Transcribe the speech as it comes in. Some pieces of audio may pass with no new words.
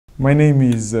My name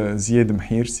is Zied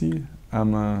Mhirsi.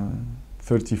 I'm a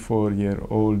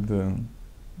 34-year-old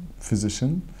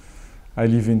physician. I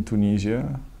live in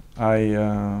Tunisia.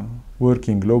 I work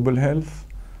in global health,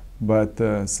 but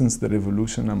since the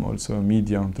revolution I'm also a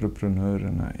media entrepreneur,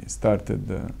 and I started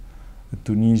a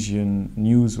Tunisian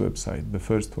news website, the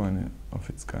first one of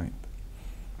its kind.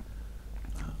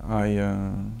 I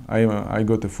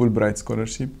got a Fulbright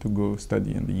scholarship to go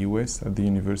study in the US at the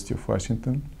University of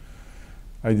Washington.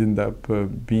 I ended up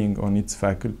being on its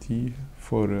faculty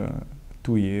for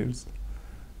 2 years.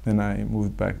 Then I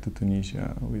moved back to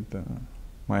Tunisia with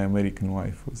my American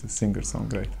wife, who's a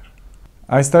singer-songwriter.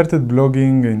 I started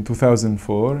blogging in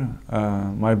 2004.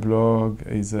 My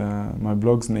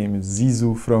blog's name is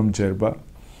Zizou From Djerba.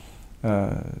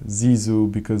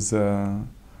 Zizou because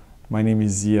my name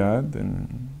is Zied,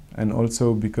 and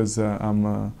also because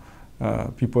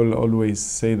people always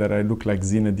say that I look like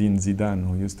Zinedine Zidane,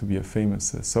 who used to be a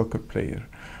famous soccer player.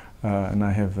 And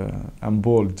I'm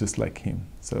bald just like him.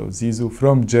 So Zizou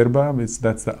From Djerba,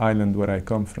 that's the island where I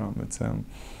come from.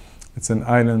 It's an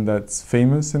island that's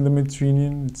famous in the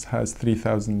Mediterranean. It has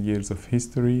 3,000 years of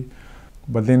history.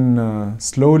 But then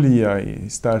slowly I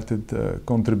started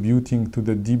contributing to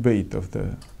the debate of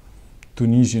the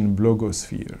Tunisian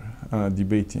Blogosphere,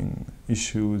 debating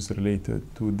issues related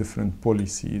to different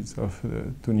policies of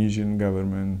the Tunisian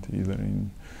government, either in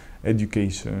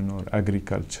education or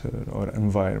agriculture or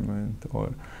environment.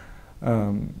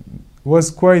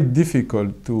 Was quite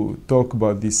difficult to talk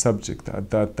about this subject at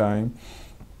that time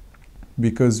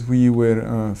because we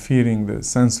were fearing the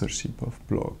censorship of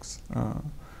blogs.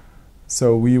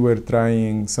 So we were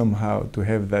trying somehow to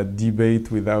have that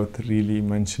debate without really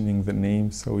mentioning the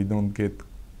names, so we don't get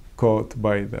caught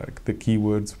by the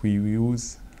keywords we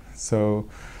use. So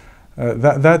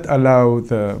that allowed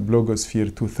the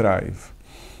blogosphere to thrive.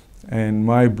 And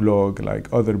my blog, like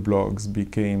other blogs,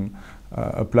 became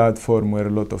a platform where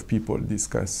a lot of people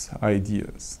discuss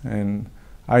ideas. And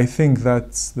I think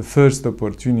that's the first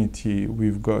opportunity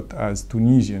we've got as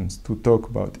Tunisians to talk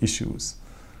about issues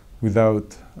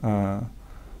without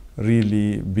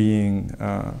really being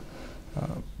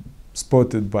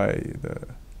spotted by the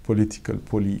political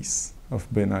police of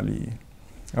Ben Ali.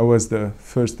 That was the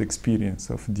first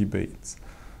experience of debates.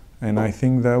 And I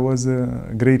think that was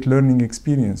a great learning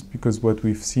experience, because what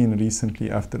we've seen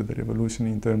recently after the revolution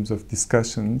in terms of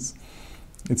discussions,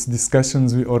 it's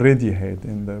discussions we already had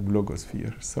in the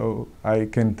blogosphere. So I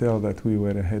can tell that we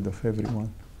were ahead of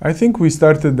everyone. I think we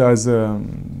started as a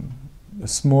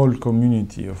small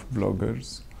community of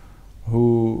bloggers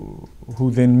who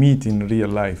then meet in real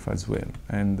life as well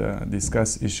and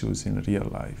discuss issues in real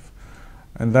life.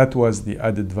 And that was the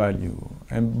added value.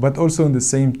 But also at the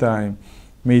same time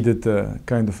made it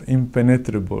kind of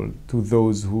impenetrable to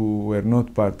those who were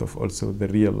not part of also the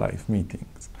real life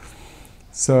meetings.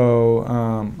 So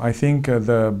I think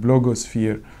the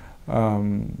blogosphere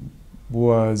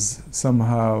was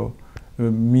somehow a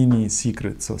mini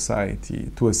secret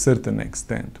society to a certain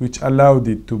extent, which allowed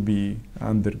it to be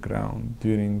underground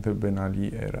during the Ben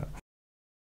Ali era.